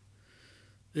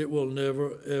 It will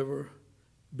never, ever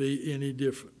be any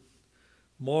different.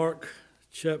 Mark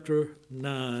chapter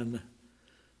 9.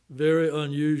 Very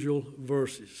unusual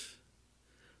verses.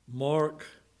 Mark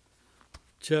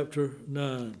chapter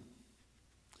 9.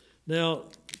 Now,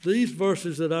 these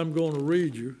verses that I'm going to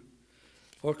read you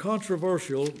are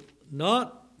controversial,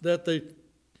 not that they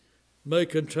may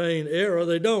contain error,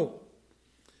 they don't,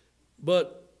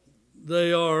 but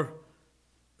they are,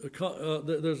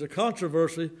 there's a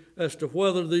controversy as to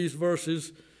whether these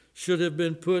verses should have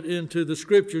been put into the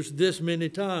Scriptures this many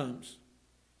times.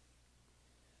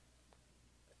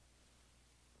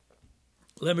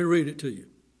 Let me read it to you.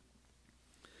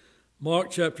 Mark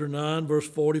chapter 9, verse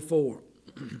 44.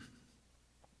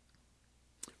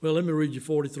 Well, let me read you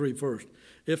 43 first.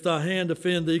 If thy hand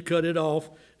offend thee, cut it off.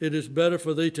 It is better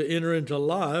for thee to enter into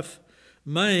life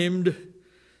maimed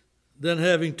than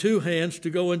having two hands to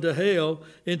go into hell,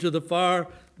 into the fire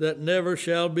that never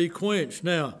shall be quenched.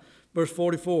 Now, verse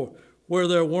 44. Where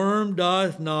their worm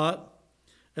dieth not,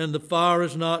 and the fire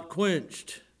is not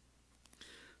quenched.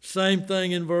 Same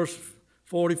thing in verse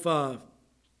 45.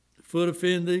 Foot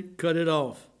offend thee, cut it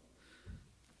off.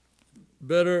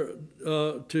 Better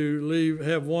to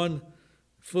have 1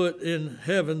 foot in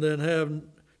heaven than have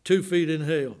 2 feet in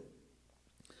hell.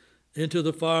 Into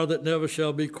the fire that never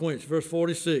shall be quenched. Verse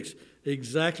 46,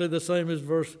 exactly the same as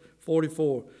verse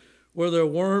 44. Where their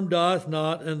worm dieth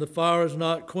not, and the fire is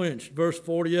not quenched. Verse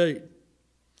 48.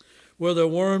 Where their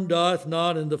worm dieth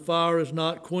not, and the fire is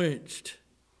not quenched.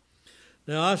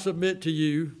 Now I submit to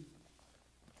you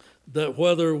that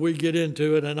whether we get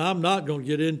into it, and I'm not going to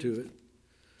get into it,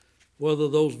 whether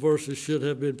those verses should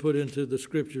have been put into the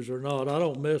Scriptures or not. I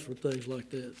don't mess with things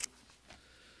like that.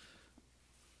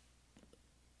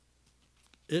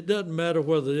 It doesn't matter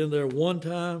whether they're in there 1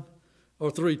 time or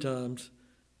 3 times,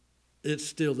 it's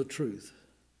still the truth.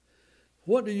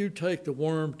 What do you take the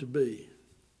worm to be?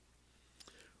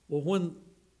 Well, when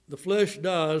the flesh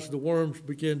dies, the worms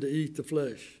begin to eat the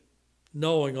flesh,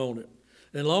 gnawing on it.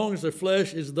 And as long as the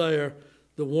flesh is there,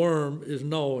 the worm is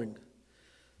gnawing.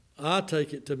 I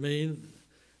take it to mean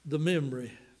the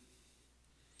memory.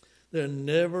 They're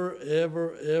never,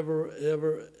 ever, ever,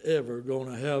 ever, ever going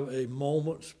to have a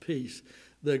moment's peace.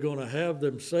 They're going to have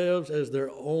themselves as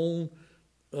their own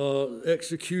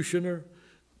executioner,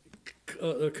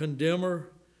 condemner.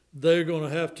 They're going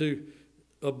to have to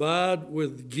abide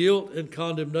with guilt and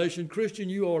condemnation. Christian,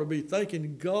 you ought to be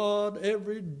thanking God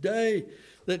every day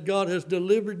that God has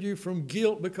delivered you from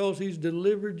guilt because He's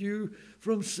delivered you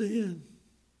from sin.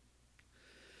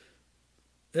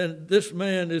 And this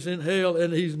man is in hell,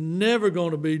 and he's never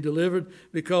going to be delivered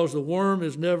because the worm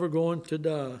is never going to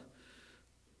die.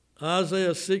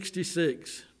 Isaiah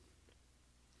 66,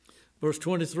 verse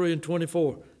 23 and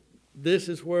 24. This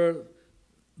is where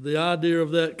the idea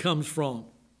of that comes from.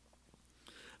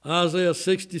 Isaiah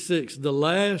 66, the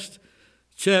last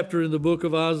chapter in the book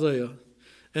of Isaiah,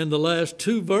 and the last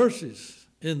 2 verses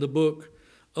in the book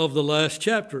of the last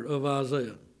chapter of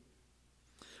Isaiah.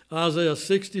 Isaiah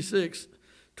 66,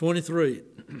 23.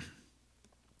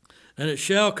 And it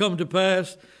shall come to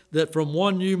pass that from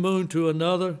one new moon to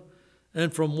another,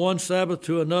 and from one Sabbath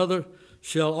to another,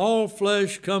 shall all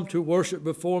flesh come to worship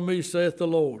before me, saith the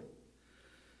Lord.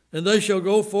 And they shall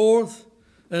go forth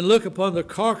and look upon the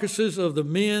carcasses of the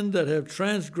men that have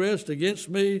transgressed against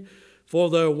me, For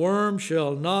their worm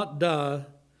shall not die,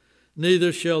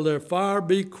 neither shall their fire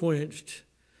be quenched,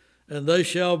 and they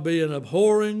shall be an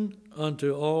abhorring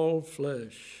unto all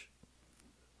flesh.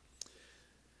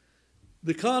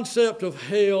 The concept of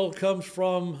hell comes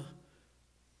from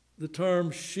the term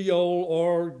Sheol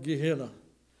or Gehenna.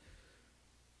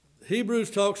 Hebrews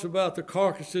talks about the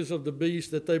carcasses of the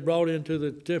beasts that they brought into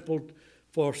the temple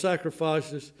for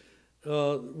sacrifices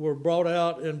were brought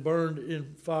out and burned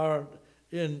in fire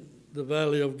in the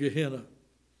valley of Gehenna.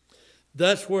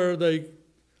 That's where they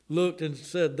looked and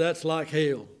said, that's like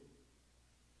hell.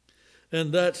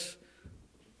 And that's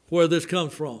where this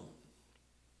comes from.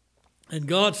 And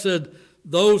God said,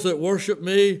 those that worship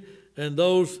me and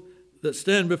those that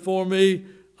stand before me,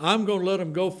 I'm going to let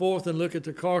them go forth and look at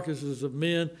the carcasses of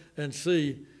men and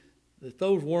see that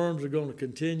those worms are going to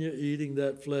continue eating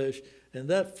that flesh. And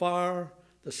that fire,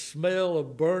 the smell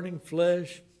of burning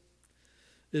flesh,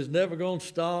 is never going to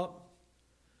stop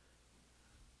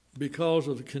because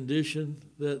of the condition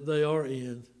that they are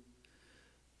in.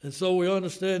 And so we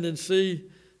understand and see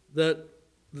that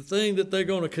the thing that they're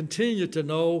going to continue to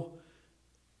know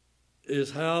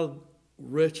is how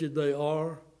wretched they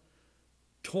are,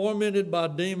 tormented by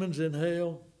demons in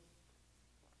hell,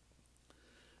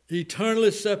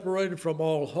 eternally separated from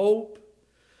all hope,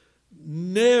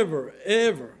 never,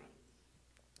 ever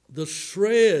the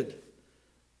shred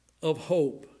of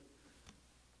hope.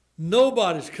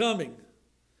 Nobody's coming.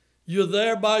 You're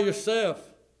there by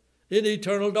yourself in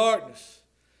eternal darkness.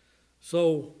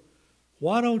 So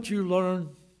why don't you learn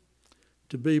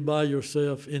to be by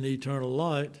yourself in eternal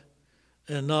light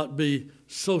and not be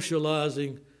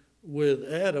socializing with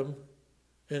Adam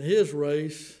and his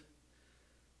race?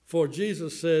 For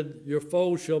Jesus said, your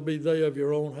foes shall be they of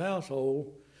your own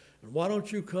household. And why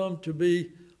don't you come to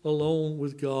be alone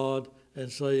with God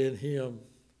and say, in him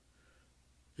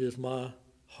is my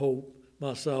hope,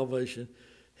 my salvation.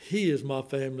 He is my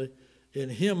family. In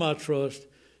him I trust.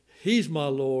 He's my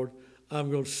Lord.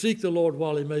 I'm going to seek the Lord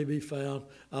while he may be found.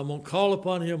 I'm going to call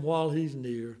upon him while he's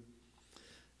near.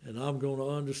 And I'm going to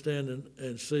understand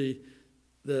and see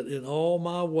that in all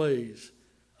my ways,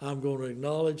 I'm going to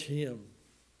acknowledge him.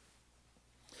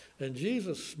 And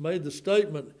Jesus made the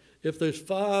statement, if there's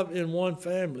 5 in one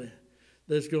family,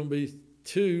 there's going to be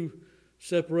 2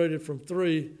 separated from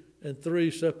 3 and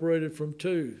 3 separated from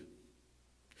 2.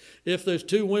 If there's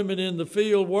 2 women in the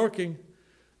field working,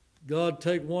 God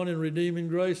take one in redeeming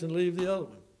grace and leave the other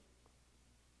one.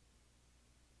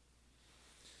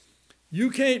 You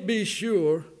can't be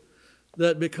sure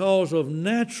that because of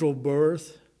natural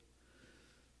birth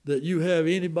that you have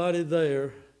anybody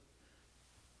there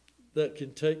that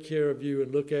can take care of you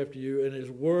and look after you and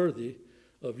is worthy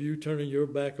of you turning your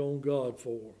back on God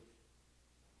for.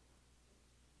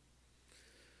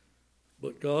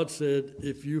 But God said,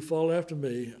 if you follow after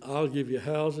me, I'll give you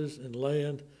houses and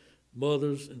land,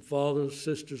 mothers and fathers,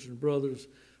 sisters and brothers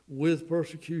with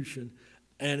persecution,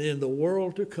 and in the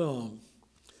world to come,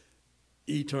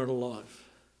 eternal life.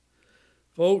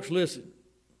 Folks, listen,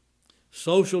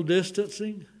 social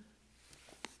distancing,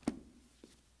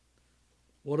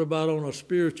 what about on a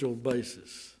spiritual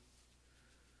basis?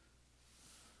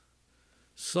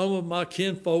 Some of my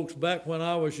kinfolks back when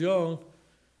I was young,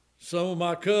 some of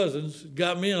my cousins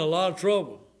got me in a lot of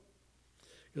trouble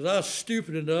because I was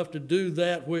stupid enough to do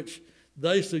that which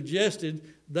they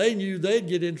suggested. They knew they'd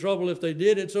get in trouble if they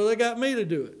did it, so they got me to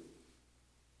do it.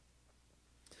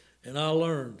 And I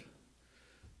learned,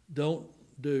 don't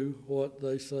do what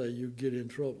they say, you get in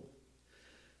trouble.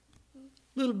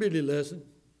 Little bitty lesson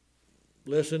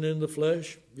in the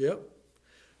flesh, yep.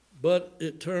 But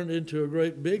it turned into a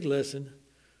great big lesson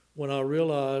when I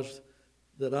realized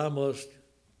that I must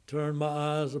turn my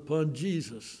eyes upon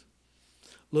Jesus,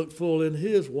 look full in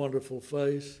his wonderful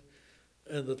face,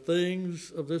 and the things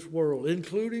of this world,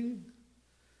 including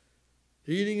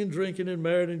eating and drinking and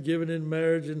marrying and giving in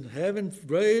marriage and having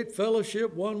great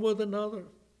fellowship one with another.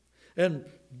 And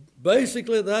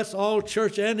basically that's all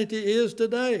churchianity is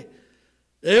today.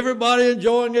 Everybody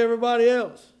enjoying everybody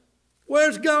else.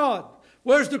 Where's God?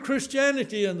 Where's the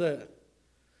Christianity in that?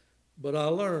 But I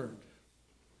learned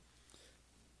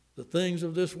the things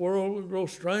of this world will grow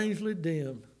strangely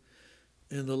dim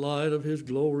in the light of his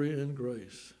glory and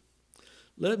grace.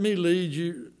 Let me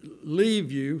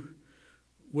leave you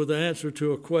with the answer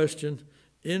to a question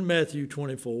in Matthew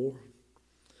 24,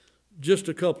 just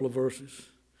a couple of verses.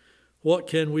 What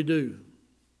can we do?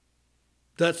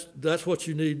 That's what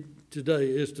you need today,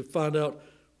 is to find out,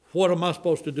 what am I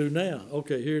supposed to do now?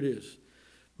 Okay, here it is.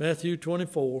 Matthew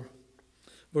 24,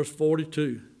 verse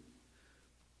 42.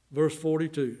 Verse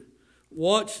 42.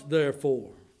 Watch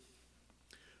therefore,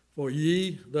 For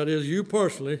ye, that is you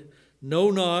personally, know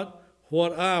not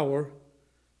what hour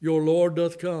your Lord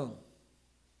doth come.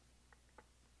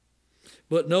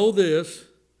 But know this,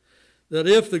 that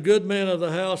if the good man of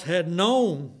the house had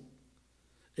known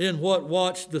in what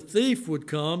watch the thief would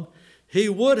come, he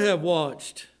would have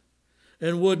watched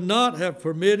and would not have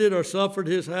permitted or suffered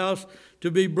his house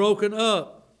to be broken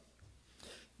up.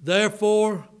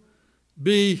 Therefore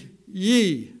be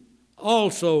ye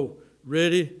also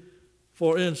ready,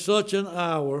 for in such an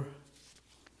hour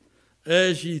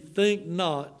as ye think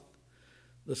not,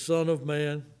 the Son of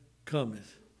Man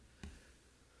cometh.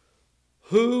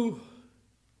 Who,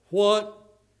 what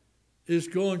is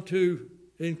going to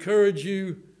encourage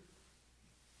you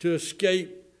to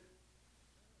escape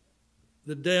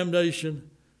the damnation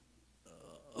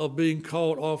of being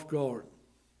caught off guard?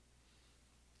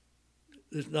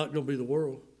 It's not going to be the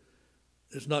world.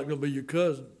 It's not going to be your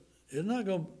cousin. It's not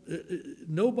going to,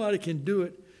 nobody can do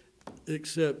it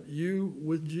except you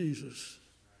with Jesus,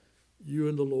 you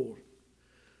and the Lord.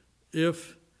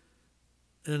 If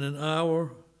in an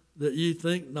hour that ye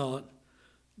think not,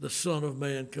 the Son of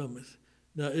Man cometh.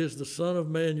 Now, is the Son of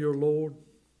Man your Lord?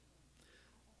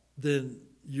 Then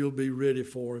you'll be ready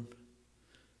for him.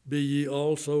 Be ye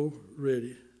also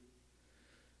ready.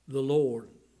 The Lord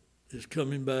is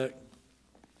coming back.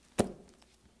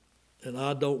 And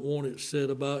I don't want it said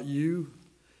about you,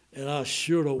 and I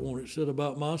sure don't want it said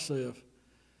about myself,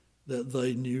 that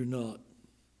they knew not.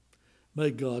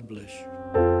 May God bless you.